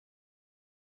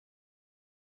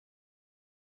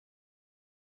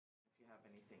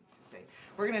say.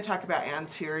 We're going to talk about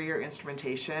anterior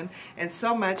instrumentation, and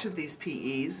so much of these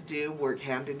PEs do work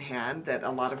hand in hand that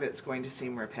a lot of it's going to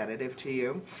seem repetitive to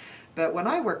you. But when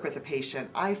I work with a patient,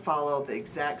 I follow the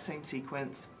exact same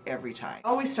sequence every time. I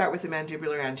always start with the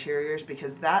mandibular anteriors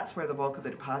because that's where the bulk of the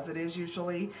deposit is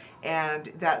usually,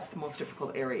 and that's the most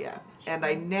difficult area. And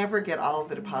I never get all of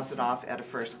the deposit off at a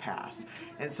first pass.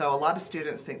 And so a lot of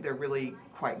students think they're really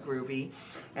quite groovy,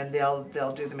 and they'll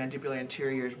do the mandibular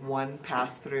anteriors one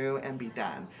pass through and be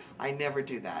done. I never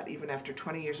do that. Even after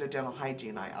 20 years of dental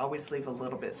hygiene, I always leave a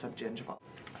little bit subgingival.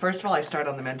 First of all, I start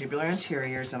on the mandibular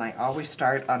anteriors, and I always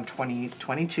start on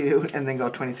 22 and then go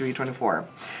 23, 24.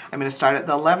 I'm going to start at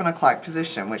the 11 o'clock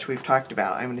position, which we've talked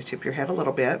about. I'm going to tip your head a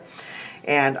little bit,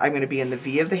 and I'm going to be in the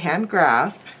V of the hand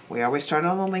grasp. We always start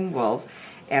on the linguals,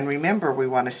 and remember, we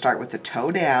want to start with the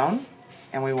toe down,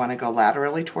 and we want to go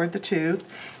laterally toward the tooth,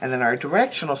 and then our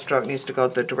directional stroke needs to go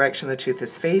the direction the tooth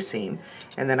is facing,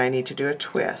 and then I need to do a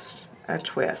twist. A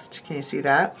twist. Can you see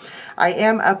that? I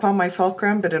am up on my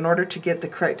fulcrum, but in order to get the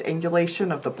correct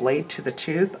angulation of the blade to the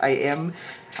tooth, I am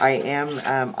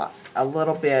a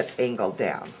little bit angled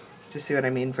down. Do you see what I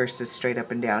mean? Versus straight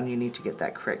up and down, you need to get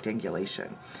that correct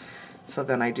angulation. So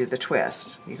then I do the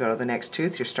twist. You go to the next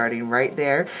tooth, you're starting right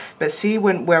there. But see,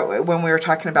 when we were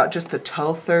talking about just the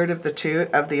toe third of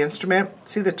the instrument,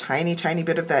 see the tiny, tiny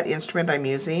bit of that instrument I'm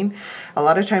using? A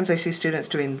lot of times I see students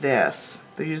doing this.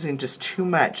 They're using just too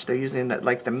much. They're using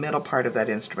like the middle part of that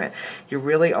instrument. You're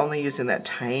really only using that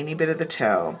tiny bit of the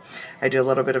toe. I do a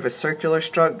little bit of a circular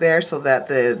stroke there so that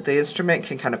the instrument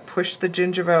can kind of push the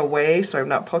gingiva away so I'm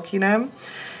not poking them.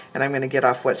 And I'm going to get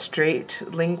off what's straight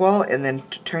lingual and then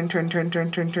turn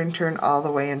all the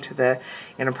way into the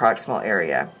interproximal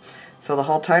area. So the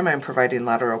whole time I'm providing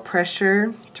lateral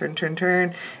pressure, turn,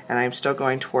 and I'm still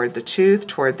going toward the tooth,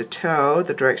 toward the toe,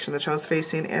 the direction the toe is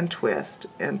facing, and twist,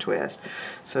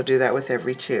 So do that with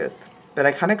every tooth. But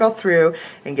I kind of go through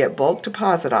and get bulk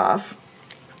deposit off,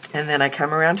 and then I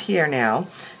come around here now.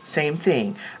 Same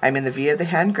thing. I'm in the V of the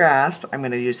hand grasp. I'm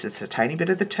going to use just a tiny bit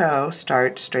of the toe,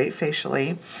 start straight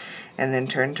facially, and then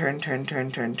turn.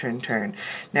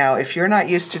 Now, if you're not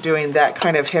used to doing that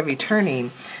kind of heavy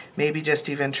turning, maybe just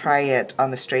even try it on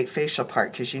the straight facial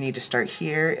part, because you need to start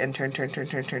here and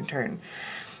turn.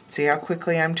 See how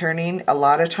quickly I'm turning? A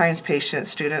lot of times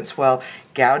students will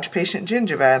gouge patient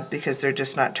gingiva because they're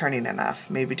just not turning enough,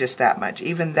 maybe just that much.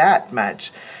 Even that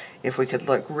much, if we could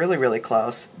look really, really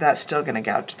close, that's still going to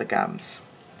gouge the gums.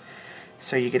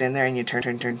 So you get in there and you turn.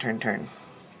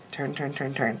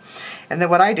 And then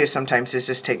what I do sometimes is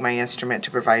just take my instrument to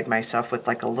provide myself with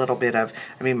like a little bit of,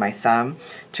 my thumb,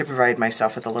 to provide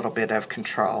myself with a little bit of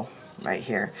control right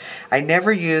here. I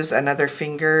never use another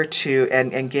finger to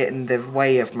and get in the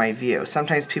way of my view.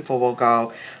 Sometimes people will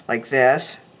go like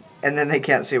this, and then they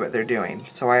can't see what they're doing.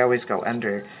 So I always go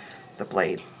under the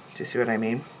blade. Do you see what I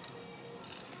mean?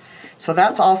 So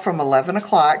that's all from 11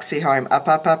 o'clock. See how I'm up.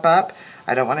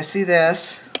 I don't want to see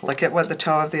this. Look at where the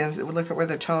toe of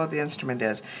the instrument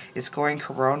is. It's going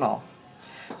coronal.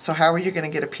 So how are you going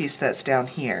to get a piece that's down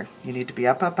here? You need to be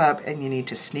up, and you need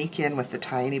to sneak in with the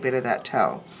tiny bit of that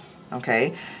toe.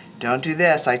 Okay? Don't do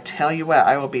this. I tell you what,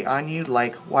 I will be on you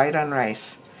like white on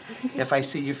rice if I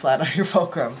see you flat on your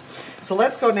fulcrum. So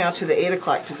let's go now to the 8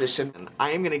 o'clock position.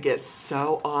 I am going to get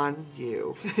so on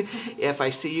you if I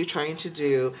see you trying to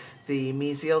do the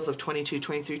mesials of 22,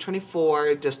 23,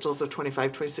 24, distals of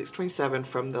 25, 26, 27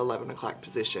 from the 11 o'clock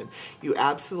position. You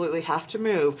absolutely have to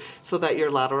move so that your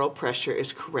lateral pressure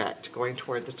is correct going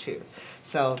toward the tooth.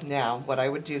 So now what I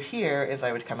would do here is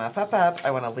I would come up. I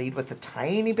want to lead with a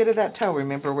tiny bit of that toe.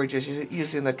 Remember, we're just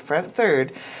using the front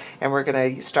third, and we're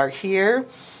going to start here,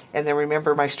 and then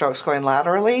remember my stroke's going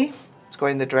laterally. It's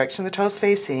going the direction the toe's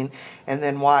facing, and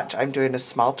then watch, I'm doing a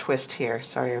small twist here.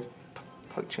 Sorry, I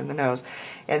poked you in the nose.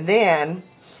 And then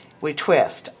we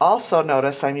twist. Also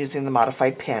notice I'm using the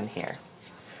modified pen here.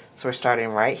 So we're starting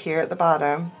right here at the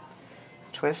bottom.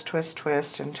 Twist,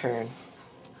 and turn.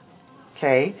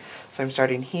 Okay, so I'm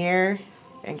starting here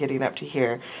and getting up to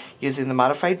here. Using the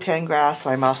modified pen grasp,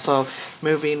 I'm also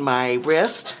moving my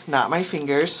wrist, not my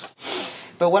fingers.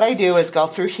 But what I do is go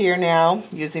through here now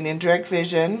using indirect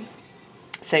vision.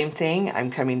 Same thing, I'm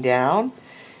coming down,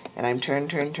 and I'm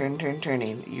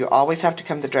turning. You always have to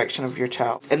come the direction of your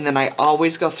toe. And then I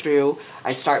always go through,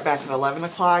 I start back at 11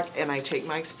 o'clock, and I take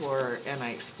my Explorer, and I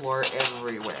explore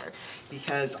everywhere.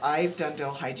 Because I've done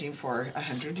dental hygiene for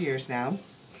 100 years now,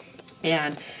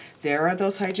 and there are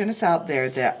those hygienists out there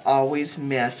that always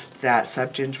miss that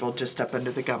subgingival just up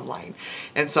under the gum line.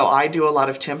 And so I do a lot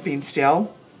of temping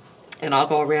still. And I'll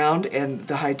go around, and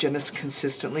the hygienist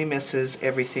consistently misses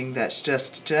everything that's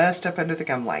just up under the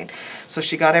gum line. So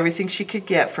she got everything she could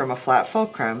get from a flat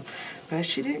fulcrum, but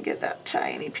she didn't get that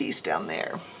tiny piece down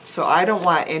there. So I don't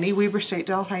want any Weber State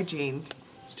Dental Hygiene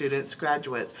students,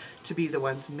 graduates, to be the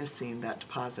ones missing that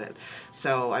deposit.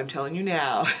 So I'm telling you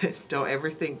now, don't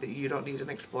ever think that you don't need an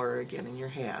Explorer again in your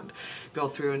hand. Go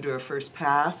through and do a first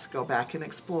pass, go back and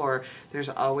explore. There's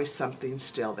always something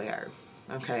still there,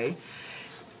 okay?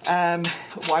 Well,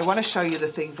 I want to show you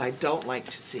the things I don't like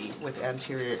to see with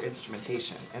anterior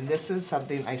instrumentation. And this is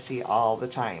something I see all the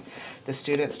time. The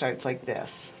student starts like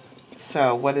this.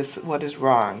 So what is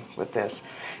wrong with this?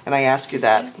 And I ask you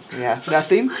that. Yeah,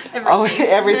 nothing? Everything. Oh,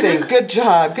 everything. Good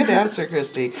job. Good answer,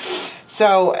 Christy.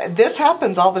 So this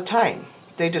happens all the time.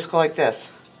 They just go like this.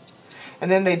 And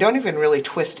then they don't even really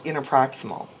twist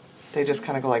interproximal. They just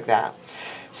kind of go like that.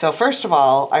 So first of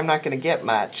all, I'm not going to get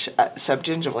much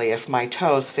subgingivally if my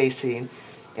toe's facing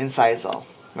incisal,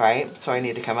 right? So I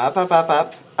need to come up, up, up,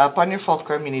 up, up on your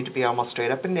fulcrum. You need to be almost straight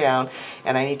up and down.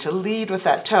 And I need to lead with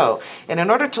that toe. And in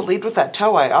order to lead with that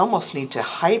toe, I almost need to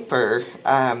hyper,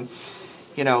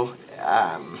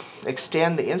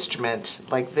 extend the instrument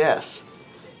like this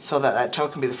so that that toe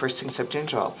can be the first thing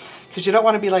subgingival. Because you don't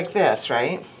want to be like this,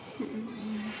 right?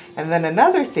 And then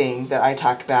another thing that I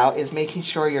talk about is making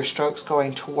sure your stroke's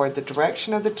going toward the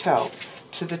direction of the toe,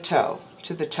 to the toe,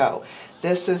 to the toe.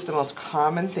 This is the most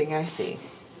common thing I see.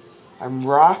 I'm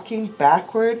rocking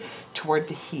backward toward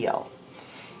the heel.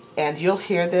 And you'll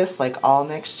hear this like all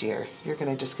next year. You're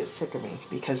going to just get sick of me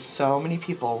because so many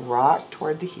people rock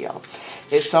toward the heel.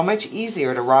 It's so much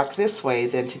easier to rock this way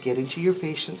than to get into your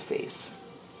patient's face.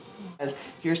 Because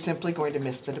you're simply going to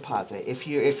miss the deposit. If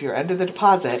you're under the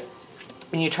deposit,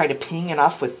 and you try to ping it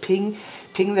off with ping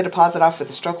the deposit off with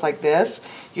a stroke like this,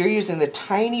 you're using the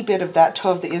tiny bit of that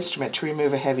toe of the instrument to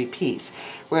remove a heavy piece.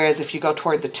 Whereas if you go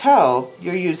toward the toe,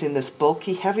 you're using this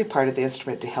bulky, heavy part of the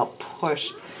instrument to help push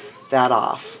that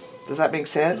off. Does that make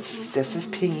sense? This is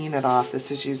pinging it off. This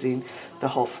is using the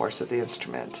whole force of the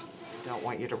instrument. I don't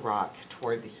want you to rock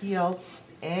toward the heel,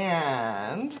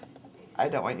 and I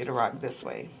don't want you to rock this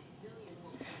way.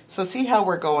 So see how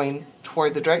we're going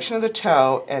toward the direction of the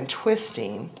toe and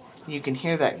twisting. You can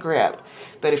hear that grip.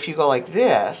 But if you go like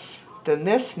this, then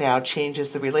this now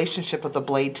changes the relationship of the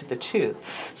blade to the tooth.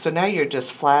 So now you're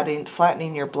just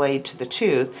flattening your blade to the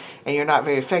tooth, and you're not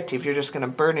very effective. You're just going to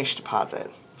burnish deposit.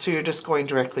 So you're just going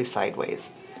directly sideways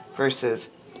versus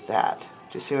that. Do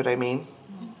you see what I mean?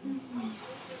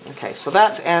 Okay, so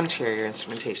that's anterior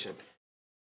instrumentation.